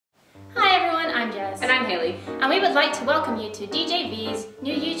Alice. And I'm Haley. And we would like to welcome you to DJV's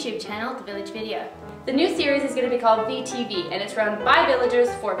new YouTube channel, The Village Video. The new series is going to be called VTV, and it's run by villagers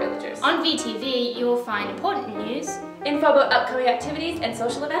for villagers. On VTV, you will find important news, info about upcoming activities and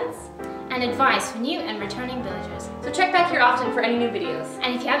social events, and advice for new and returning villagers. So check back here often for any new videos.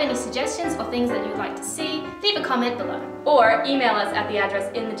 And if you have any suggestions or things that you'd like to see, leave a comment below. Or email us at the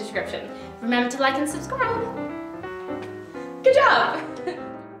address in the description. Remember to like and subscribe. Good job!